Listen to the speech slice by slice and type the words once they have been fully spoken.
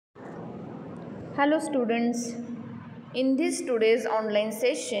Hello students, in this today's online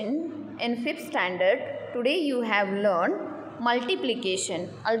session in 5th standard, today you have learned multiplication.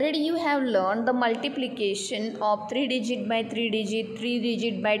 Already you have learned the multiplication of 3 digit by 3 digit, 3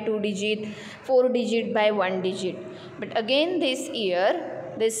 digit by 2 digit, 4 digit by 1 digit. But again this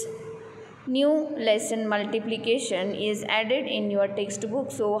year, this new lesson multiplication is added in your textbook.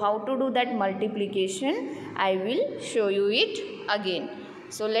 So how to do that multiplication, I will show you it again.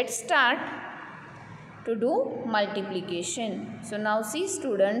 So let's start to do multiplication. So now see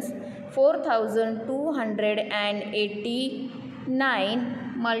students,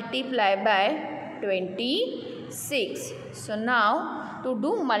 4289 multiplied by 26. So now to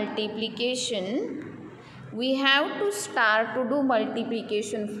do multiplication, we have to start to do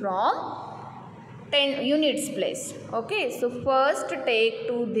multiplication from 10 units place. Okay, so first take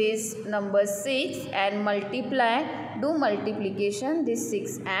to this number 6 and multiply, do multiplication this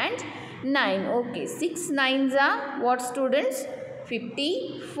 6 and 9. Okay, 6 9s are what students?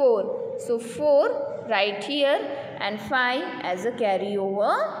 54. So 4 right here and 5 as a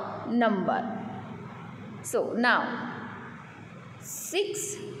carryover number. So now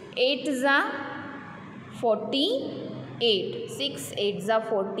 6 8s are 48. 6 8s are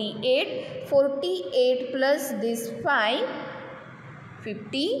 48. 48 plus this 5,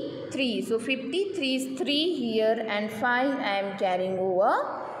 53. So 53 is 3 here and 5 I am carrying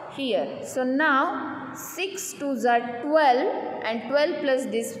over here. So now 6 2s are 12 and 12 plus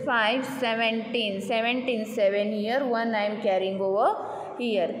this 5, 17. 17 7 here, 1 I am carrying over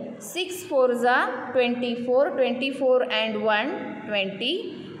here. 6 4s are 24. 24 and 1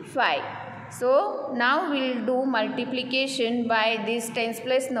 25. So now we will do multiplication by this tens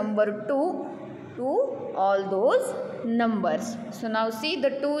place number 2 to all those numbers. So now see the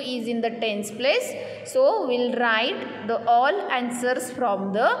 2 is in the tens place. So we will write the all answers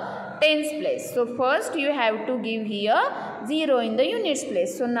from the tens place. So first you have to give here 0 in the units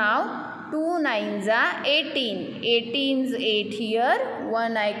place. So now 2 9s are 18. 18's 8 here.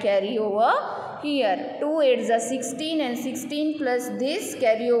 1 I carry over here. 2 8s are 16 and 16 plus this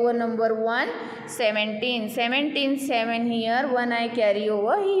carry over number 1 17. 17 7 here. 1 I carry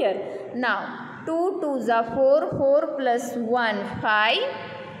over here. Now 2 2s are 4. 4 plus 1 5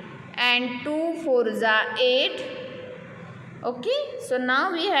 and 2 4s are 8. Okay, so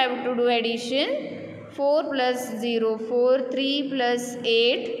now we have to do addition. 4 plus 0 4. 3 plus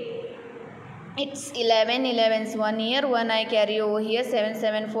 8. It's 11. 11's 1 here. 1 I carry over here. 7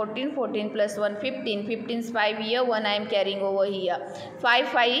 7 14. 14 plus 1 15. 15's 5 here. 1 I am carrying over here. 5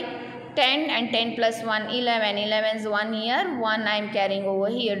 5 10 and 10 plus 1 11. 11's 1 here. 1 I am carrying over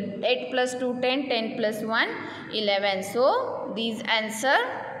here. 8 plus 2 10. 10 plus 1 11. So these answer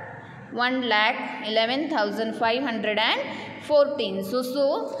 1,11,514.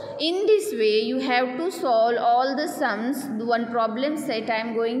 So in this way you have to solve all the sums. One problem set I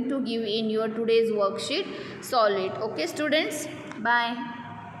am going to give in your today's worksheet. Solve it. Okay students. Bye.